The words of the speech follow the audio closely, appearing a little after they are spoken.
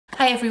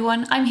Hi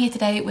everyone, I'm here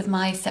today with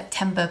my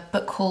September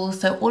book haul.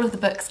 So all of the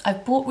books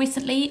I've bought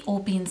recently or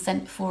been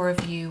sent for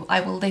review. I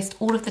will list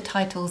all of the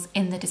titles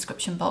in the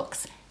description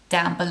box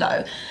down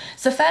below.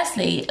 So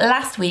firstly,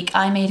 last week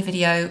I made a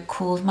video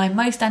called My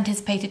Most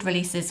Anticipated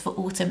Releases for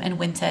Autumn and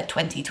Winter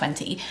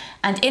 2020.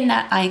 And in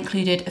that I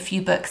included a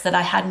few books that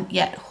I hadn't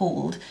yet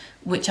hauled,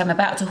 which I'm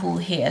about to haul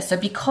here. So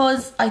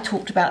because I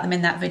talked about them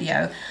in that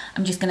video,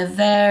 I'm just going to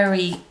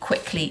very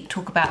quickly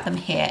talk about them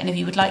here. And if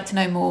you would like to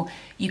know more,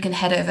 you can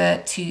head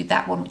over to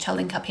that one, which I'll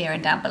link up here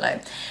and down below.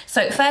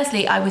 So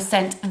firstly, I was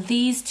sent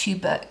these two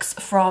books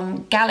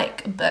from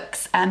Gallic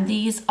Books, and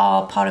these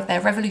are part of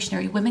their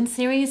Revolutionary Women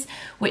series,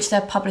 which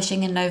they're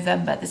publishing in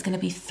November. There's going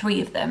to be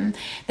 3 of them.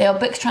 They are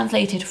books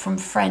translated from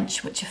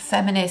French, which are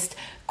feminist,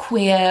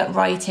 queer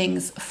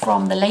writings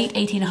from the late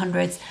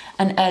 1800s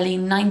and early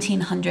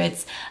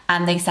 1900s,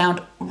 and they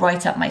sound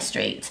right up my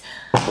street.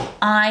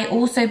 I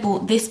also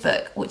bought this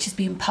book, which has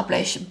been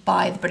published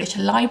by the British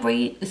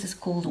Library. This is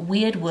called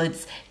Weird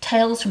Woods,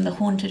 Tales from the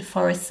Haunted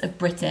Forests of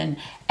Britain,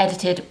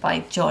 edited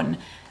by John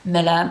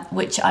Miller,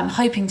 which I'm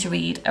hoping to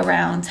read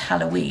around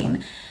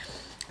Halloween.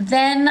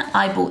 Then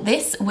I bought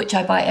this, which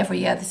I buy every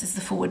year. This is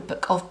the Forward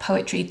Book of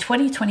Poetry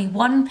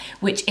 2021,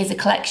 which is a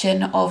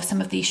collection of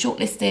some of the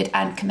shortlisted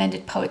and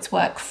commended poets'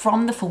 work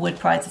from the Forward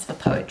Prizes for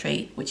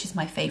Poetry, which is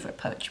my favourite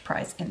poetry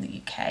prize in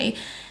the UK.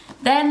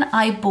 Then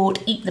I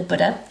bought Eat the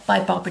Buddha by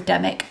Barbara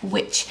Demick,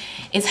 which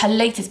is her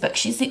latest book.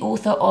 She's the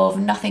author of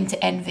Nothing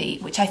to Envy,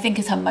 which I think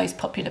is her most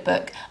popular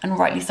book, and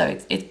rightly so,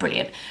 it's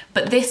brilliant.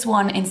 But this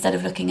one, instead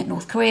of looking at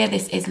North Korea,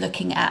 this is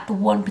looking at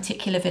one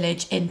particular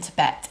village in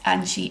Tibet,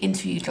 and she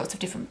interviewed lots of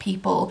different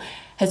people,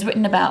 has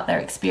written about their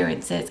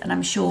experiences, and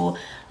I'm sure,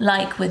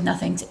 like with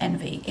Nothing to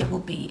Envy, it will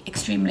be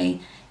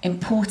extremely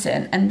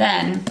important. And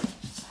then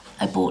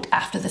I bought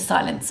After the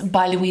Silence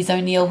by Louise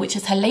O'Neill, which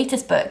is her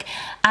latest book,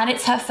 and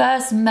it's her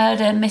first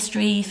murder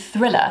mystery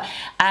thriller,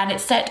 and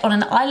it's set on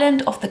an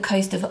island off the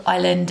coast of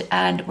Ireland,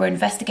 and we're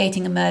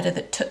investigating a murder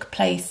that took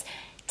place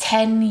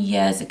 10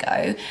 years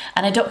ago,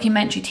 and a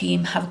documentary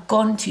team have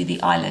gone to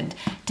the island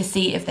to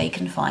see if they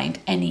can find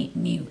any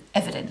new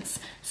evidence.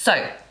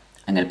 So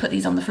I'm going to put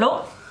these on the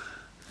floor.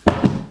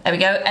 There we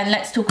go, and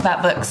let's talk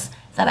about books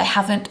that I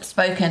haven't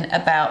spoken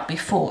about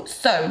before.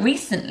 So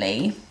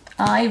recently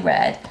I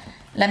read,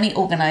 let me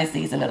organise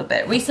these a little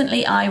bit.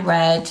 Recently I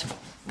read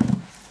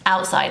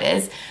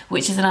Outsiders,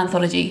 which is an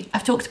anthology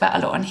I've talked about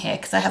a lot on here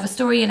because I have a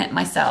story in it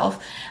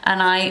myself,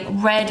 and I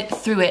read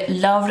through it,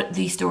 loved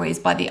these stories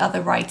by the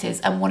other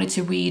writers and wanted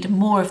to read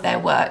more of their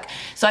work.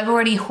 So I've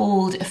already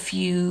hauled a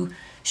few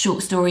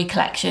short story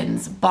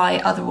collections by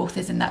other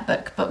authors in that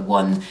book, but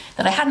one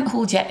that I hadn't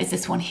hauled yet is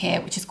this one here,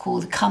 which is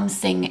called Come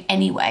Sing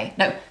Anyway.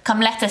 No,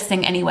 Come Let Us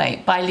Sing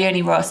Anyway by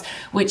Leone Ross,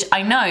 which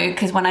I know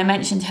because when I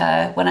mentioned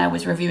her when I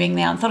was reviewing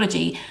the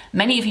anthology,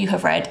 many of you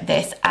have read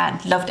this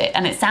and loved it,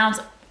 and it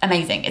sounds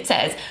amazing. It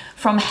says,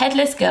 from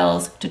headless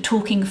girls to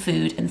talking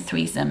food and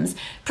threesomes,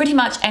 pretty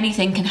much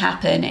anything can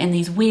happen in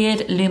these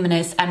weird,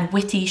 luminous and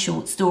witty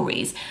short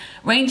stories,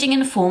 ranging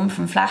in form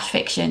from flash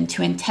fiction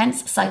to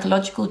intense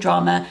psychological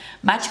drama,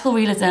 magical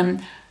realism,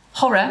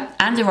 horror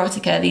and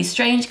erotica. These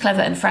strange,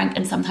 clever and frank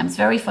and sometimes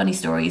very funny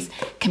stories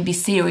can be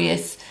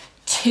serious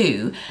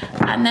too.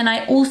 And then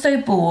I also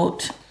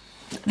bought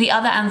the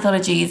other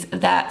anthologies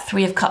that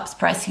 3 of Cups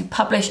Press, who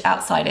publish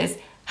Outsiders,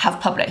 have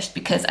published,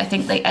 because I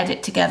think they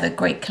edit together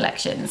great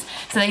collections.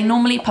 So they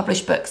normally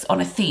publish books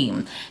on a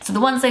theme. So the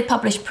ones they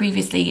published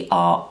previously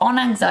are on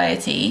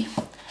anxiety,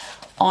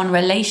 on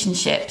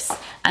relationships,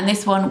 and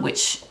this one,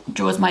 which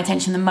draws my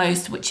attention the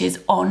most, which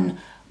is on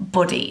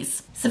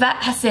bodies. Savat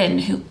Hassin,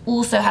 who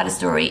also had a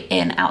story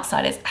in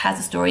Outsiders, has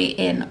a story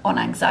in On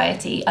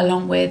Anxiety,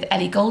 along with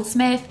Ellie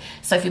Goldsmith,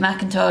 Sophie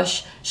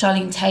McIntosh,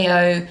 Charlene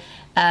Teo,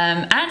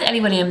 and Ellie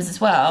Williams as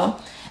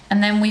well.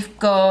 And then we've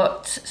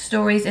got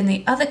stories in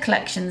the other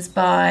collections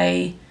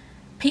by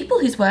people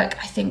whose work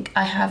I think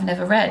I have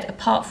never read,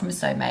 apart from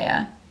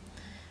Somaya.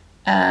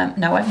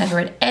 No, I've never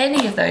read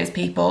any of those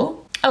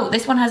people. Oh,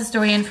 this one has a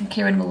story in from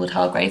Kieran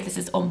Millward-Hargrave. This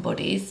is On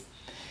Bodies.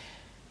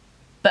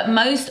 But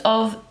most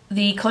of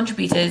the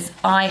contributors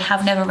I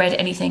have never read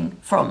anything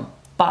from,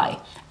 by.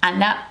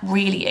 And that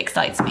really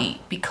excites me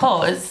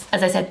because,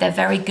 as I said, they're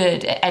very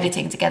good at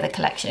editing together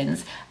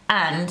collections,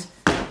 and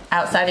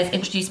Outsiders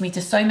introduced me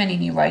to so many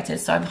new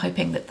writers, so I'm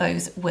hoping that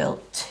those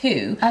will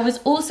too. I was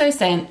also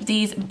sent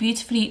these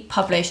beautifully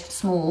published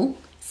small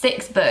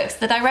 6 books.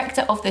 The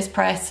director of this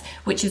press,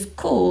 which is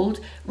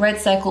called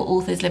Red Circle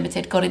Authors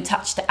Limited, got in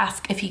touch to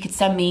ask if he could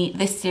send me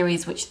this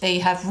series, which they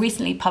have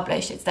recently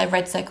published. It's their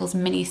Red Circles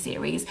mini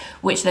series,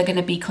 which they're going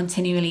to be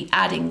continually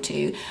adding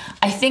to.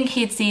 I think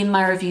he had seen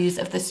my reviews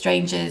of The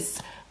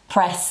Strangers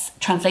press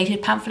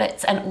translated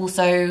pamphlets, and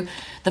also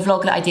the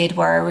vlog that I did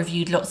where I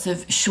reviewed lots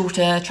of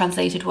shorter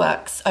translated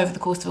works over the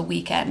course of a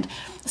weekend.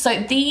 So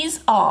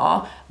these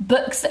are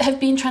books that have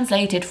been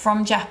translated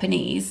from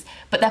Japanese,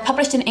 but they're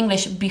published in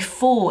English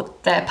before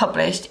they're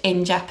published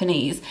in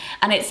Japanese.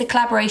 And it's a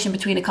collaboration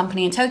between a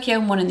company in Tokyo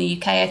and one in the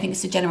UK. I think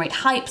it's to generate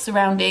hype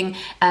surrounding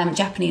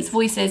Japanese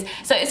voices.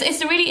 So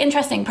it's a really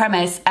interesting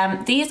premise.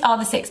 These are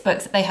the 6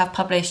 books that they have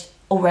published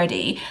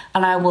already,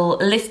 and I will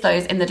list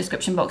those in the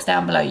description box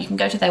down below. You can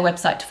go to their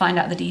website to find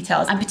out the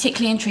details. I'm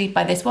particularly intrigued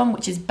by this one,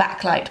 which is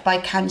Backlight by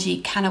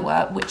Kanji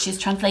Hanawa, which is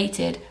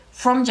translated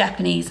from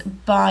Japanese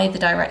by the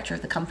director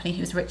of the company,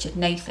 who's Richard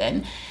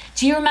Nathan.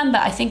 Do you remember,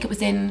 I think it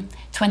was in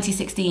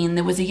 2016,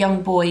 there was a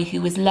young boy who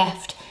was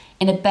left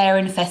in a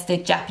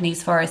bear-infested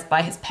Japanese forest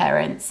by his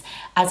parents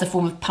as a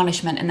form of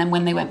punishment, and then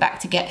when they went back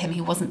to get him,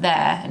 he wasn't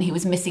there, and he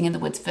was missing in the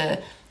woods for,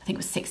 I think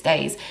it was 6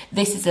 days.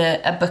 This is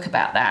a book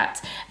about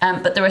that.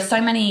 But there are so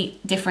many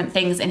different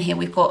things in here.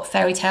 We've got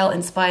fairy tale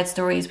inspired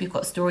stories. We've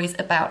got stories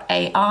about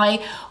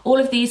AI. All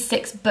of these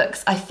 6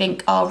 books, I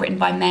think, are written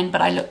by men,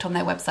 but I looked on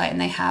their website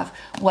and they have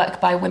work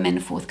by women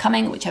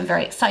forthcoming, which I'm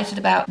very excited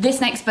about. This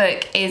next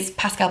book is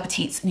Pascale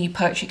Petit's new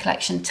poetry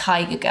collection,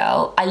 Tiger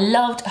Girl. I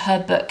loved her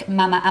book,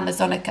 Mama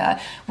Amazonica,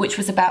 which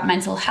was about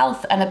mental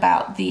health and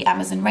about the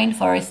Amazon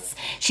rainforests.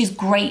 She's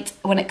great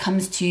when it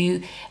comes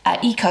to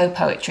eco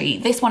poetry.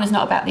 This one is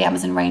not about the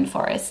Amazon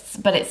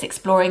rainforests, but it's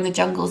exploring the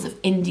jungles of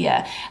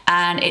India,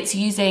 and it's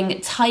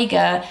using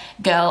Tiger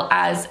Girl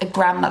as a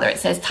grandmother. It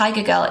says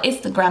Tiger Girl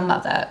is the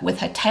grandmother with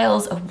her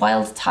tales of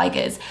wild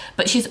tigers,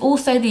 but she's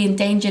also the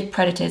endangered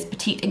predators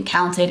Petit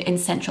encountered in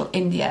central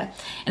India.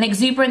 In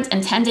exuberant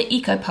and tender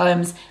eco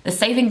poems, the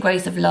saving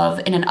grace of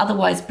love in an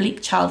otherwise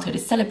bleak childhood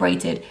is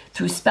celebrated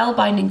through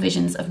spellbinding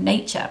visions of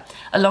nature,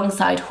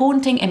 alongside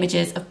haunting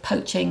images of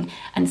poaching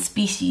and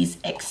species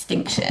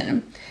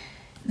extinction.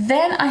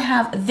 Then I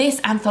have this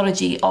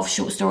anthology of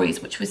short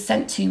stories, which was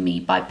sent to me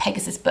by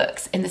Pegasus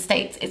Books in the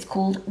States. It's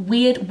called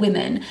Weird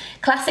Women,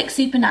 classic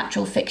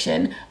supernatural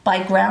fiction by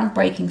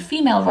groundbreaking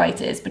female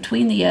writers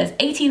between the years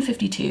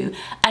 1852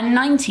 and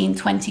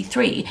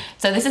 1923.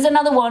 So this is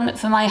another one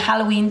for my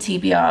Halloween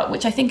TBR,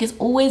 which I think is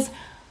always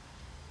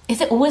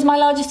it always my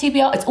largest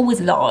TBR? It's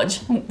always large,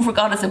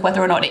 regardless of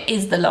whether or not it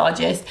is the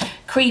largest.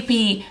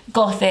 Creepy,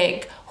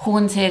 gothic,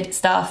 haunted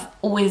stuff,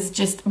 always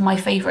just my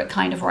favourite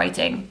kind of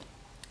writing.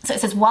 So it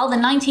says, while the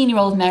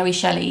 19-year-old Mary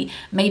Shelley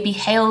may be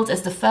hailed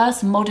as the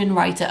first modern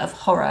writer of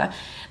horror,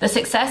 the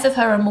success of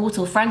her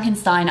immortal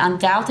Frankenstein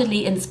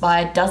undoubtedly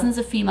inspired dozens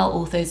of female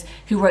authors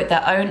who wrote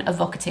their own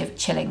evocative,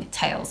 chilling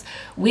tales.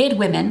 Weird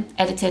Women,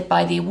 edited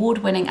by the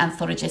award-winning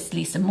anthologists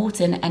Lisa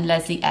Morton and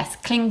Leslie S.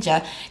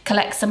 Klinger,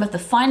 collects some of the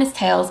finest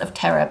tales of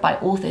terror by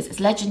authors as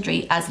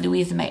legendary as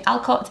Louisa May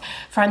Alcott,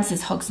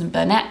 Frances Hodgson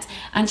Burnett,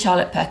 and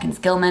Charlotte Perkins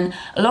Gilman,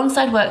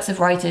 alongside works of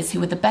writers who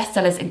were the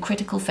bestsellers and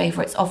critical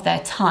favourites of their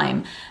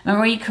time.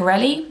 Marie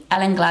Corelli,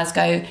 Ellen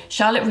Glasgow,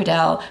 Charlotte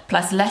Riddell,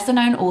 plus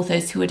lesser-known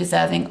authors who are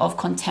deserving of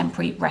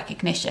contemporary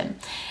recognition.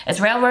 As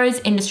railroads,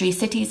 industry,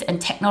 cities,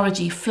 and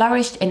technology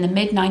flourished in the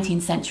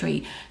mid-19th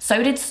century,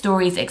 so did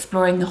stories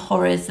exploring the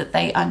horrors that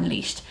they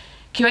unleashed.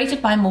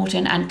 Curated by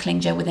Morton and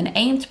Klinger with an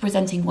aim to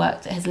presenting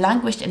work that has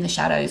languished in the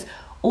shadows,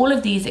 all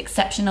of these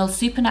exceptional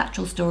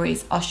supernatural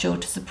stories are sure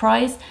to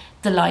surprise,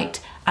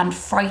 delight, and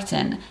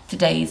frighten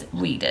today's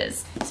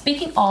readers.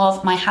 Speaking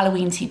of my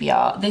Halloween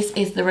TBR, this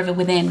is The River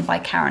Within by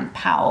Karen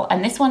Powell,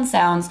 and this one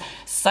sounds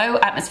so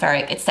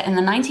atmospheric. It's set in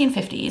the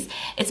 1950s.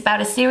 It's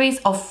about a series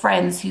of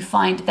friends who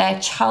find their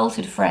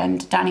childhood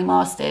friend, Danny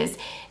Masters,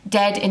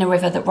 dead in a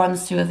river that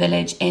runs through a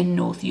village in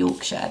North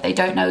Yorkshire. They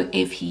don't know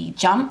if he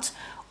jumped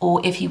or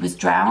if he was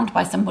drowned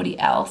by somebody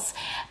else.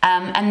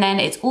 And then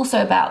it's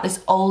also about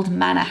this old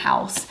manor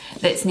house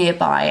that's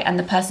nearby, and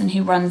the person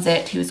who runs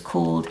it, who is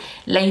called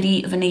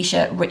Lady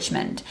Venetia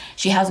Richmond.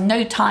 She has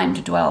no time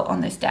to dwell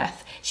on this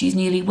death. She's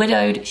newly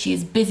widowed, she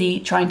is busy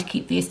trying to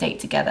keep the estate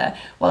together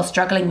while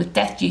struggling with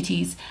death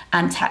duties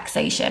and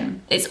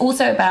taxation. It's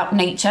also about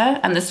nature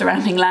and the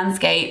surrounding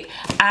landscape,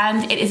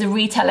 and it is a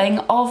retelling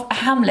of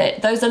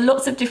Hamlet. Those are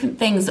lots of different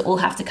things that all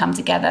have to come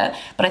together,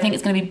 but I think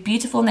it's going to be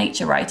beautiful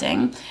nature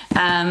writing,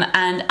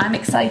 and I'm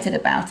excited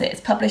about it.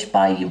 It's published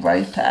by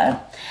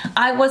Europa.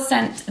 I was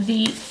sent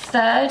the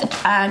third,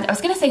 and I was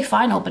going to say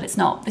final, but it's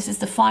not. This is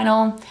the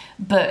final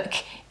book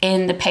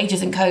in the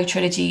Pages & Co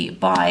trilogy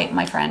by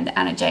my friend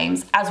Anna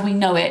James, as we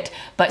know it,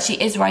 but she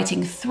is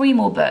writing 3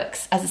 more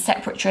books as a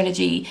separate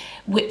trilogy,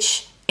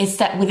 which is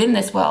set within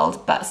this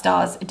world, but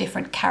stars a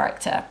different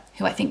character,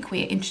 who I think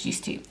we're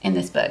introduced to in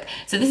this book.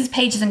 So this is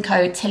Pages &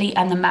 Co, Tilly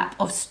and the Map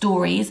of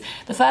Stories.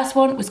 The first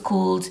one was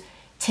called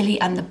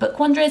Tilly and the Book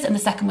Wanderers, and the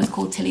second was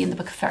called Tilly and the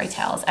Book of Fairy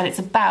Tales, and it's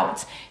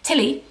about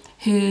Tilly,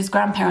 whose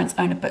grandparents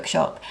own a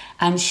bookshop,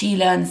 and she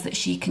learns that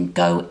she can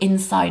go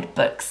inside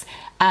books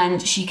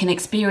and she can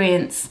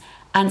experience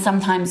and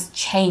sometimes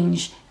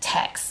change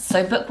text.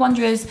 So book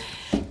wanderers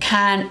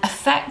can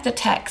affect the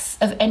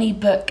text of any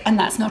book, and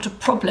that's not a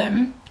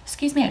problem.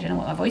 Excuse me, I don't know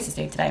what my voice is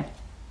doing today.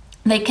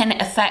 They can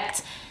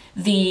affect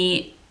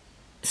the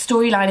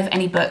storyline of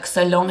any book,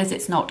 so long as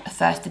it's not a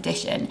first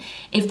edition.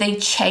 If they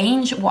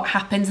change what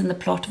happens in the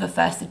plot of a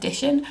first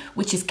edition,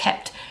 which is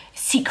kept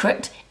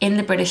secret in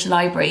the British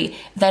Library,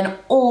 then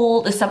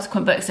all the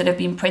subsequent books that have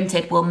been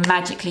printed will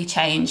magically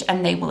change,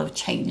 and they will have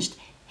changed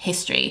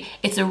history.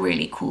 It's a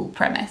really cool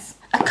premise.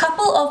 A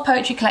couple of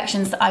poetry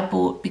collections that I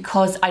bought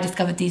because I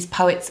discovered these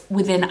poets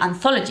within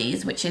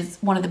anthologies, which is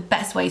one of the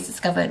best ways to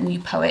discover new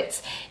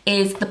poets,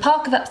 is The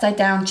Park of Upside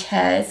Down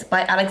Chairs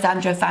by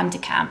Alexandra Van de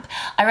Kamp.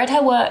 I read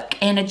her work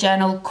in a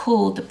journal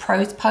called The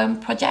Prose Poem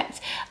Project,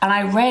 and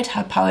I read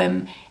her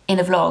poem in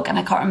a vlog, and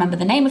I can't remember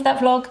the name of that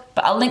vlog,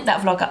 but I'll link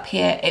that vlog up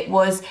here. It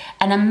was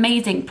an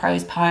amazing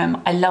prose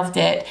poem. I loved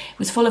it. It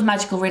was full of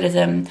magical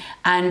realism,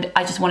 and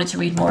I just wanted to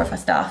read more of her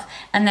stuff.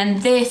 And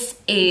then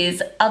this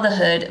is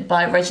Otherhood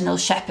by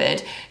Reginald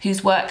Shepherd,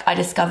 whose work I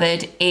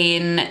discovered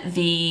in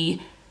the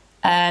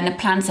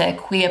Neplanta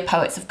Queer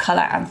Poets of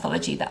Colour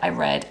anthology that I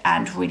read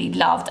and really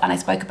loved, and I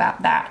spoke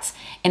about that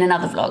in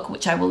another vlog,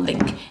 which I will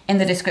link in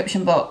the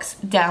description box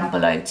down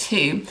below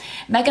too.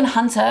 Megan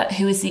Hunter,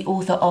 who is the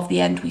author of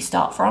The End We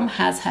Start From,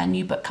 has her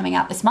new book coming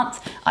out this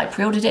month. I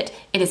pre-ordered it.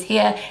 It is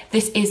here.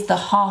 This is The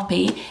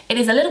Harpy. It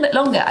is a little bit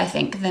longer, I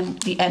think, than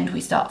The End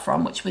We Start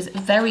From, which was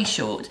very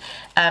short,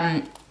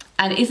 and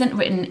isn't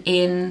written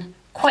in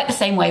quite the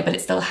same way, but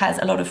it still has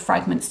a lot of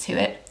fragments to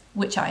it,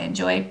 which I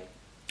enjoy.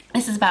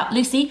 This is about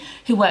Lucy,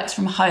 who works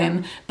from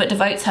home, but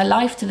devotes her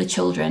life to the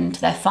children, to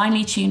their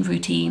finely tuned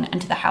routine,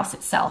 and to the house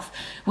itself,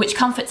 which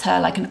comforts her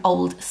like an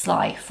old,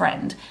 sly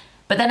friend.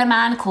 But then a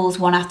man calls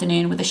one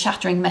afternoon with a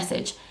shattering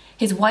message.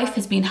 His wife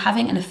has been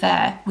having an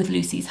affair with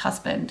Lucy's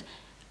husband,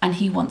 and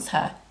he wants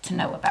her to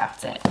know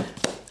about it.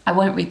 I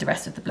won't read the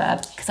rest of the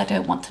blurb because I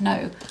don't want to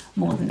know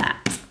more than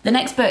that. The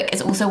next book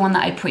is also one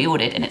that I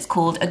pre-ordered, and it's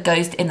called A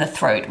Ghost in the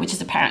Throat, which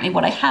is apparently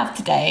what I have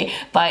today,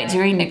 by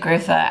Dorina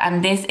Griffer.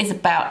 And this is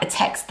about a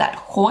text that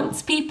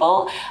haunts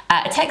people,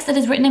 a text that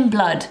is written in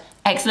blood.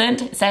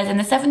 Excellent. It says, in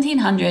the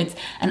 1700s,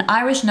 an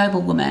Irish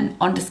noblewoman,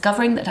 on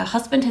discovering that her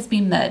husband has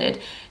been murdered,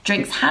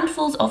 drinks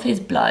handfuls of his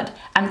blood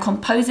and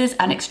composes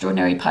an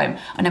extraordinary poem.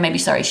 Oh no, maybe,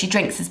 sorry, she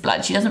drinks his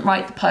blood. She doesn't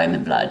write the poem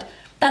in blood.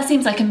 That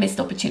seems like a missed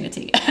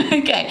opportunity.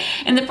 Okay,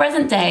 in the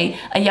present day,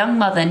 a young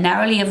mother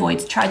narrowly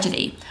avoids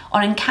tragedy.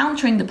 On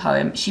encountering the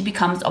poem, she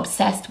becomes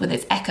obsessed with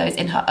its echoes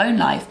in her own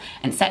life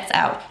and sets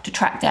out to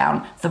track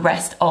down the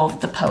rest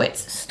of the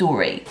poet's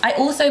story. I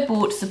also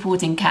bought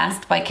Supporting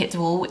Cast by Kit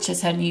Wall, which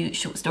is her new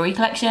short story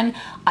collection.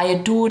 I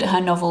adored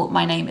her novel,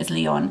 My Name is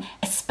Leone,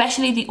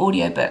 especially the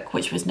audiobook,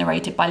 which was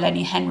narrated by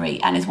Lenny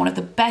Henry and is one of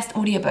the best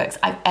audiobooks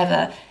I've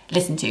ever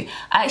listened to.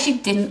 I actually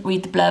didn't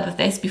read the blurb of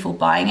this before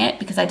buying it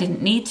because I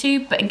didn't need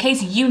to, but in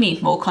case you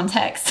need more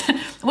context,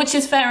 which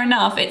is fair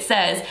enough, it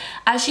says,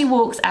 as she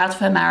walks out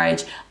of her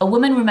marriage, a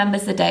woman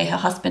remembers the day her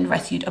husband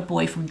rescued a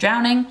boy from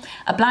drowning,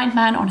 a blind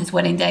man on his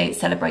wedding day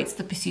celebrates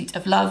the pursuit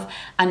of love,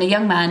 and a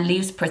young man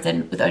leaves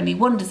prison with only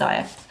one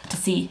desire, to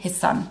see his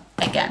son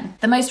again.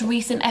 The most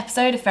recent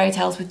episode of Fairy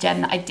Tales with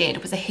Jen that I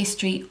did was a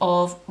history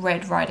of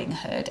Red Riding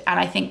Hood, and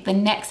I think the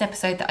next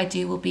episode that I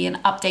do will be an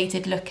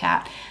updated look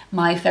at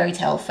my fairy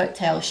tale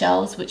folktale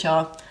shelves, which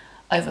are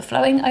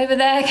overflowing over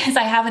there because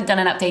I haven't done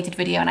an updated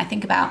video in I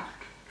think about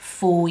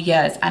 4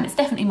 years, and it's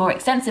definitely more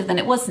extensive than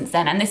it was since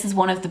then, and this is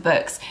one of the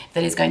books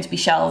that is going to be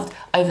shelved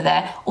over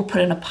there or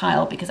put in a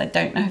pile because I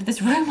don't know if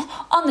there's room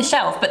on the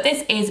shelf. But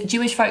this is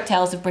Jewish Folk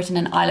Tales of Britain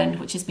and Ireland,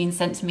 which has been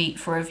sent to me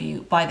for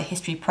review by the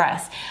History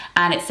Press,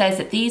 and it says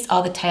that these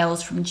are the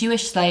tales from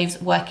Jewish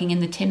slaves working in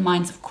the tin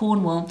mines of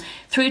Cornwall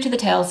through to the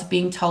tales of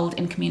being told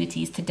in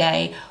communities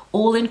today,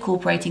 all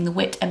incorporating the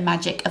wit and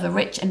magic of a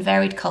rich and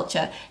varied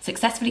culture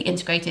successfully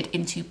integrated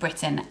into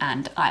Britain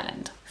and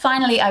Ireland.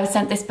 Finally, I was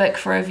sent this book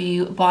for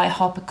review by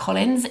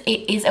HarperCollins.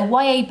 It is a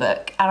YA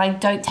book, and I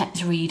don't tend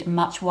to read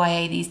much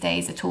YA these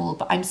days at all,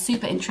 but I'm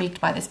super intrigued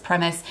by this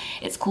premise.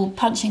 It's called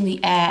Punching the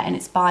Air, and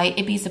it's by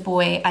Ibi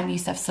Zoboi and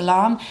Yusuf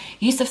Salaam.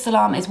 Yusuf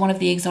Salaam is one of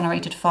the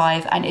Exonerated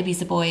Five, and Ibi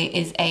Zoboi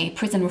is a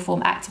prison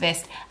reform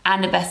activist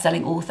and a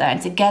best-selling author,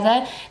 and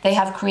together they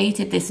have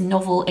created this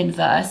novel in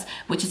verse,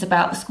 which is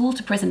about the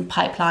school-to-prison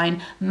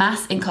pipeline,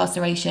 mass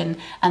incarceration,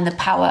 and the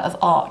power of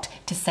art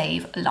to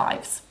save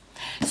lives.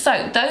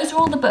 So those are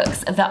all the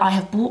books that I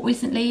have bought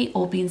recently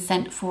or been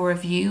sent for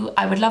review.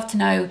 I would love to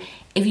know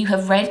if you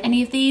have read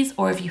any of these,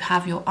 or if you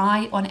have your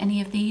eye on any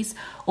of these,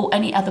 or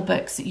any other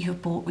books that you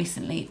have bought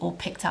recently or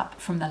picked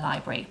up from the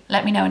library.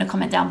 Let me know in a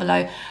comment down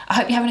below. I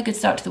hope you're having a good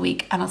start to the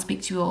week, and I'll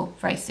speak to you all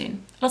very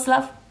soon. Lots of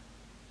love.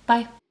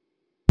 Bye.